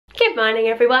Good morning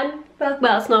everyone.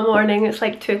 Well, it's not morning, it's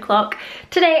like 2 o'clock.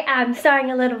 Today I'm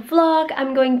starting a little vlog.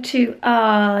 I'm going to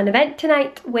an event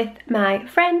tonight with my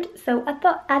friend, so I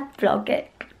thought I'd vlog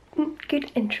it.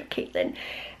 Good intro, Kaitlin.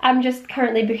 I'm just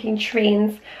currently booking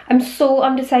trains. I'm so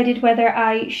undecided whether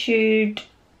I should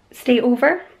stay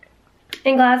over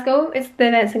in Glasgow, the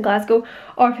event's in Glasgow,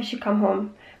 or if I should come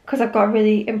home, because I've got a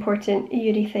really important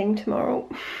uni thing tomorrow.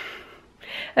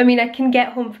 I mean, I can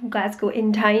get home from Glasgow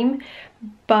in time,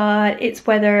 but it's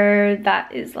whether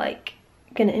that is like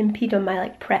gonna impede on my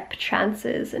like prep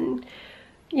chances. And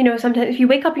you know, sometimes if you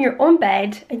wake up in your own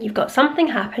bed and you've got something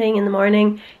happening in the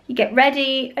morning, you get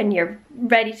ready and you're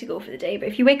ready to go for the day. But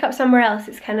if you wake up somewhere else,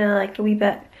 it's kind of like a wee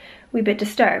bit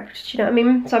disturbed, do you know what I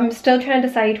mean? So I'm still trying to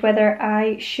decide whether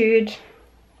I should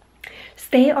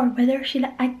stay or whether I should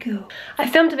let it go. I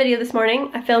filmed a video this morning.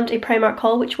 I filmed a Primark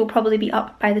haul, which will probably be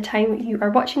up by the time you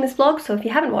are watching this vlog. So if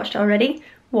you haven't watched it already,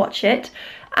 watch it.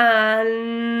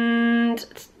 And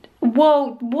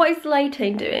whoa, what is the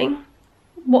lighting doing?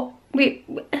 What? Wait,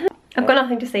 I've got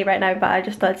nothing to say right now, but I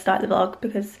just thought I'd start the vlog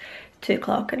because it's 2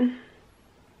 o'clock and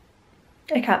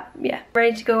I can't, yeah.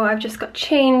 Ready to go. I've just got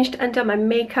changed and done my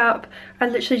makeup. I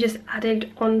literally just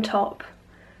added on top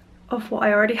of what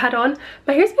I already had on.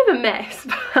 My hair's a bit of a mess,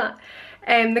 but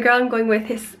the girl I'm going with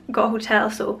has got a hotel,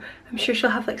 so I'm sure she'll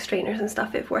have like straighteners and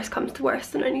stuff if worse comes to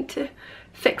worse and I need to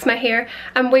fix my hair.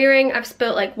 I've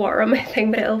spilt like water on my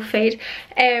thing, but it'll fade.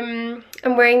 I'm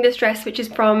wearing this dress which is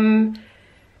from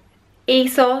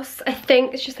ASOS. I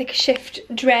think it's just like a shift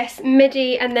dress,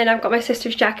 midi, and then I've got my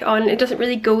sister's jacket on. It doesn't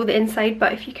really go the inside,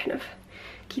 but if you kind of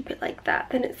keep it like that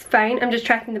then it's fine. I'm just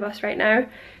tracking the bus right now.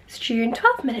 It's due in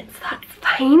 12 minutes, that's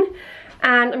fine.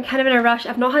 And I'm kind of in a rush.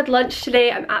 I've not had lunch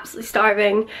today. I'm absolutely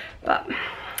starving, but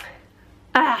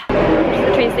at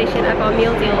the train station I bought a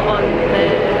meal deal on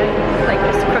the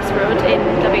just across the road in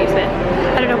W Smith.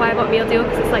 I don't know why I bought a meal deal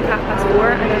because it's like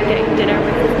 4:30 and I'm getting dinner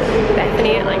with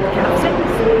Bethany at like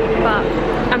 6:30, but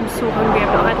I'm so hungry.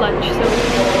 I've not had lunch, so I'm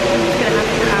just gonna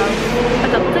have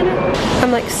a double dinner.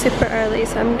 I'm like super early,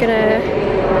 so I'm gonna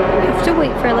have to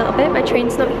wait for a little bit. My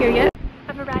train's not here yet.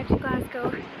 I've arrived in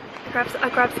Glasgow. I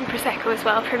grabbed some Prosecco as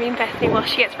well for me and Bethany while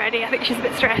she gets ready. I think she's a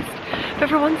bit stressed, but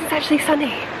for once it's actually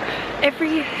sunny.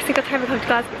 Every single time I come to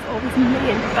Glasgow it's always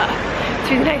million, but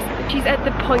it's really nice. She's at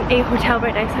the Point A hotel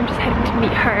right now, so I'm just heading to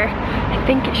meet her. I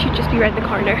think it should just be around the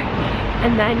corner,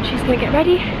 and then she's gonna get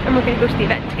ready and we're gonna go to the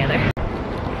event together.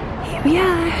 Here we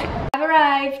are. I've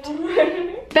arrived.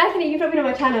 Bethany, you probably know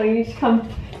my channel, you need to come.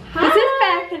 Hi. This is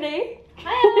Bethany.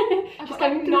 Hi. She's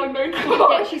coming to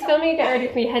yeah, she's filming to get ready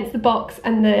for me, hence the box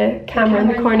and the camera in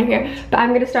the corner here. But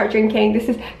I'm gonna start drinking.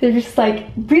 They're just like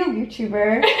real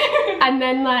YouTuber and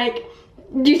then like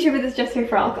YouTuber that's just here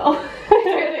for alcohol. I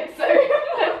don't think so.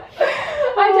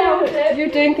 I doubt it. You're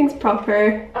doing things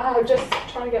proper. I'm just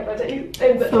trying to get ready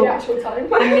in the actual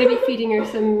time. I'm gonna be feeding her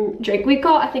some drink. We've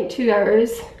got I think 2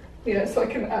 hours. Yeah, so I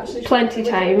can actually plenty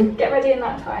time. Get ready in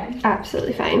that time.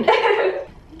 Absolutely fine.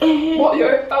 What,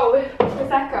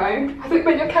 Prosecco? I think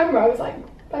when your camera, I was like,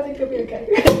 I think you'll be okay.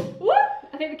 What?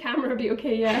 I think the camera will be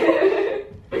okay, yeah.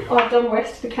 Oh, I've done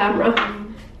worse to the camera.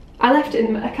 I left it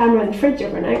in a camera in the fridge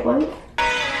overnight once.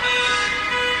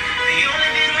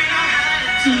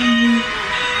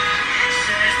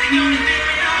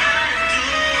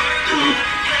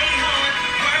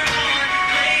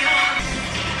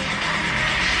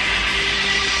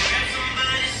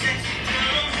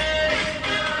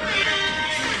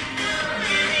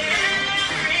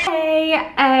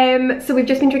 So we've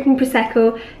just been drinking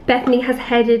Prosecco. Bethany has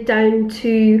headed down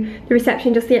to the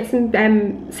reception just to get some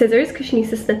scissors because she needs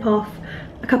to snip off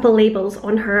a couple labels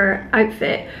on her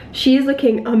outfit. She is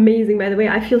looking amazing, by the way.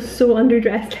 I feel so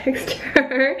underdressed next to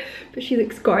her, but she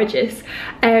looks gorgeous.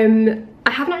 I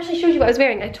haven't actually showed you what I was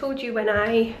wearing. I told you when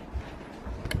I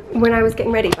was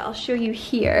getting ready, but I'll show you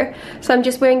here. So I'm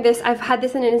just wearing this. I've had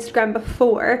this on Instagram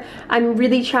before. I'm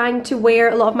really trying to wear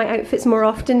a lot of my outfits more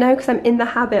often now because I'm in the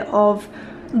habit of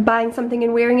buying something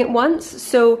and wearing it once.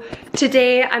 So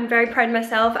today I'm very proud of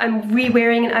myself. I'm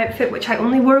re-wearing an outfit which I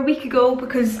only wore a week ago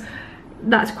because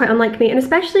that's quite unlike me, and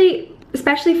especially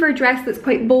for a dress that's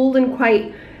quite bold and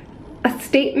quite a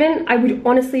statement. I would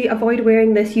honestly avoid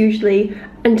wearing this usually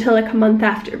until like a month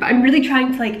after, but I'm really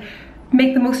trying to like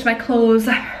make the most of my clothes.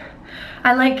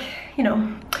 I like, you know,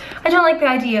 I don't like the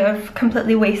idea of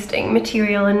completely wasting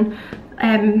material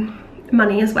and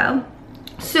money as well.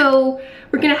 So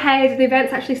we're gonna head, the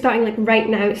event's actually starting like right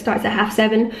now. It starts at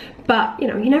 7:30, but you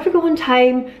know, you never go on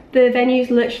time. The venue's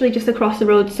literally just across the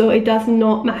road, so it does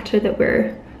not matter that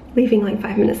we're leaving like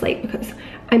 5 minutes late because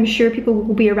I'm sure people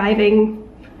will be arriving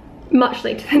much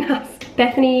later than us.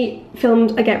 Bethany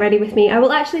filmed a get ready with me. I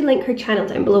will actually link her channel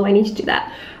down below. I need to do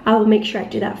that. I will make sure I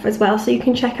do that as well, so you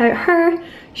can check out her.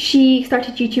 She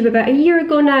started YouTube about a year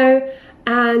ago now,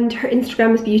 and her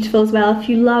Instagram is beautiful as well. If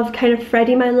you love kind of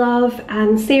Freddie My Love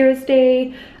and Sarah's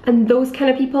Day and those kind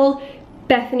of people,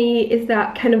 Bethany is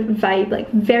that kind of vibe,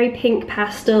 like very pink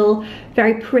pastel,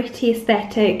 very pretty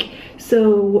aesthetic,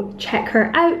 so check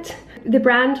her out. The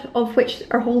brand of which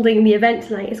are holding the event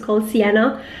tonight is called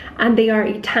Sienna, and they are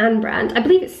a tan brand. I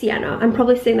believe it's Sienna, I'm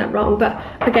probably saying that wrong, but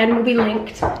again, will be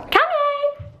linked. Coming!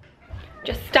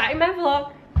 Just starting my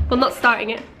vlog. Well, not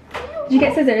starting it. Did you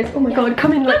get scissors? Oh my god,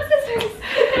 come in, let's scissors!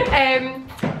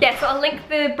 Yeah, so I'll link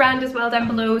the brand as well down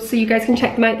below so you guys can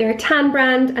check them out. They're a tan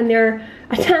brand, and they're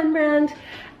a tan brand,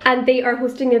 and they are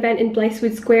hosting the event in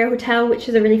Blythewood Square Hotel, which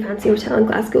is a really fancy hotel in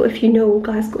Glasgow, if you know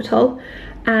Glasgow at all.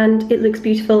 And it looks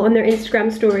beautiful. On their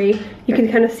Instagram story you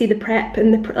can kind of see the prep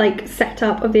and the like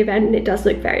setup of the event, and it does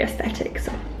look very aesthetic,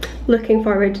 so looking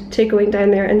forward to going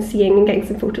down there and seeing and getting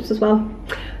some photos as well.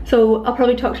 So I'll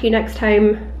probably talk to you next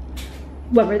time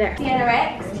when we're there.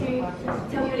 siennax to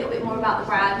tell you a little bit more about the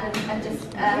brand and just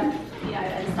you know,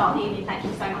 and start the evening. Thank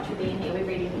you so much for being here, we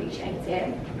really appreciate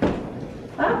it.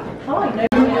 Hi.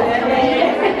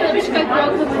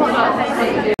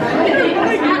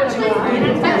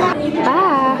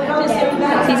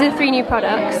 These are 3 new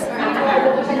products.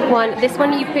 This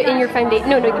one you put in your foundation.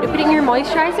 No, you put it in your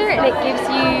moisturizer, and it gives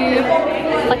you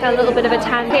like a little bit of a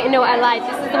tan. Okay, no, I lied.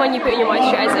 This is the one you put in your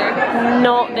moisturizer,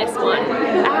 not this one.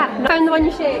 Found the one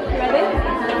you shake. You ready?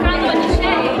 Found the one you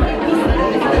shake.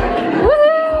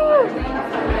 Woohoo!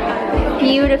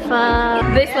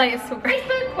 Beautiful. This light is so bright.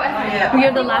 We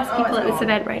are the last people at this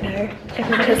event right now.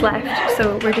 Everyone has left,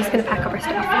 so we're just going to pack up our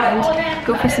stuff and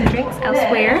go for some drinks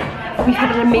elsewhere. We've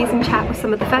had an amazing chat with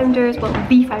some of the founders, well,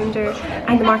 the founder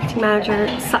and the marketing manager,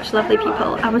 such lovely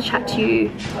people. I will chat to you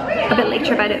a bit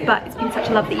later about it, but it's been such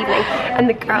a lovely evening. And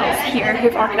the girls here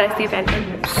who've organised the event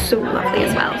are so lovely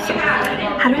as well. So,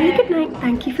 had a really good night.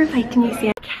 Thank you for inviting me,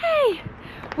 Sienna. Okay,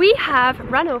 we have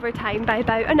run over time by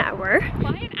about an hour. By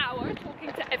an hour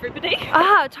talking to everybody.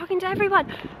 Talking to everyone.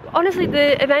 Honestly,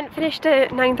 the event finished at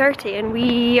 9:30 and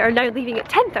we are now leaving at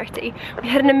 10:30. We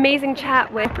had an amazing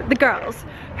chat with the girls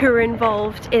who were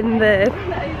involved in the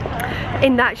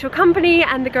actual company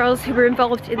and the girls who were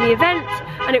involved in the event,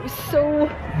 and it was so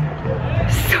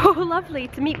lovely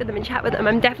to meet with them and chat with them.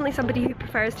 I'm definitely somebody who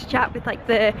prefers to chat with like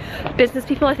the business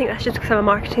people. I think that's just because I'm a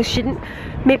marketing student,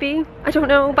 maybe, I don't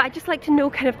know, but I just like to know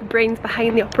kind of the brains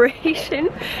behind the operation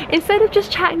instead of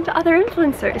just chatting to other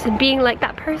influencers and being like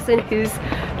that person who's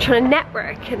trying to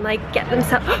network and like get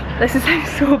themselves this is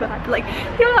so bad, like,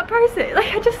 you know, that person,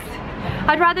 like,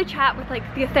 I'd rather chat with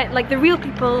like the real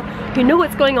people who know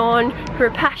what's going on, who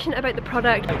are passionate about the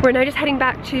product. We're now just heading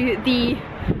back to the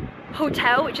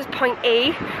hotel, which is point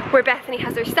A, where Bethany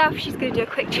has her stuff. She's gonna do a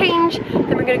quick change, then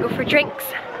we're gonna go for drinks,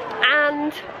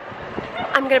 and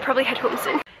I'm gonna probably head home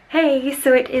soon. Hey,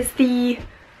 so it is the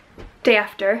day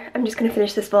after. I'm just gonna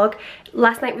finish this vlog.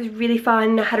 Last night was really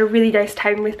fun. I had a really nice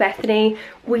time with Bethany.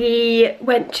 We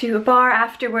went to a bar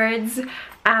afterwards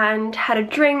and had a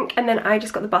drink, and then I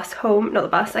just got the bus home. Not the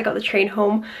bus, I got the train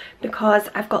home because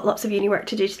I've got lots of uni work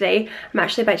to do today. I'm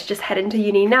actually about to just head into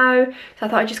uni now, so I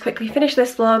thought I'd just quickly finish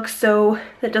this vlog so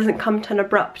that it doesn't come to an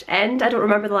abrupt end. I don't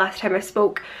remember the last time I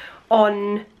spoke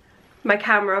on my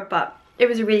camera, but it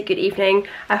was a really good evening.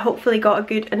 I hopefully got a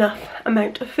good enough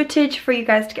amount of footage for you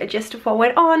guys to get a gist of what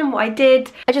went on and what I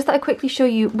did. I just thought I'd quickly show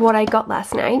you what I got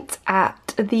last night at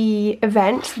the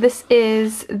event. This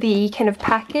is the kind of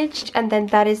packaged, and then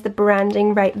that is the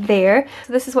branding right there.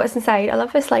 So this is what's inside. I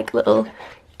love this like little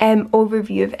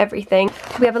overview of everything.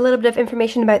 We have a little bit of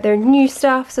information about their new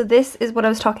stuff. So this is what I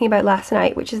was talking about last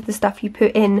night, which is the stuff you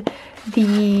put in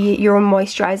your own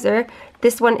moisturizer.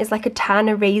 This one is like a tan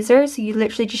eraser, so you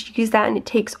literally just use that and it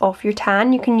takes off your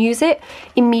tan. You can use it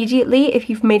immediately if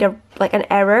you've made an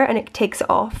error and it takes it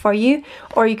off for you,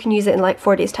 or you can use it in like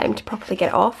 4 days time to properly get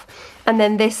it off. And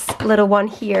then this little one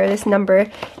here, this number,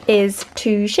 is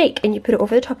to shake, and you put it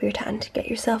over the top of your tan to get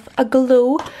yourself a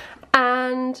glow.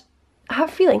 And I have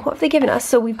a feeling, what have they given us?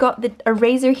 So we've got the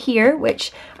eraser here,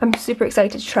 which I'm super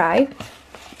excited to try.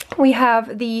 We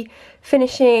have the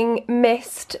finishing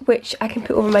mist, which I can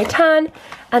put over my tan.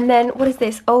 And then what is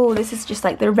this? Oh, this is just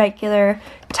like the regular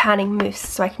tanning mousse,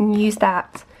 so I can use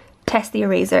that, test the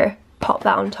eraser, pop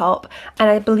that on top, and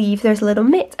I believe there's a little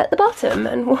mitt at the bottom,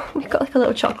 and we've got like a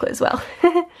little chocolate as well.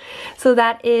 So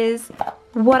that is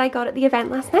what I got at the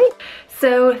event last night.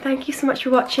 So thank you so much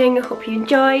for watching. I hope you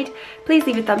enjoyed. Please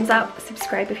leave a thumbs up,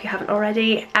 subscribe if you haven't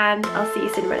already, and I'll see you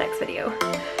soon in my next video.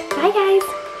 Bye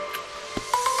guys!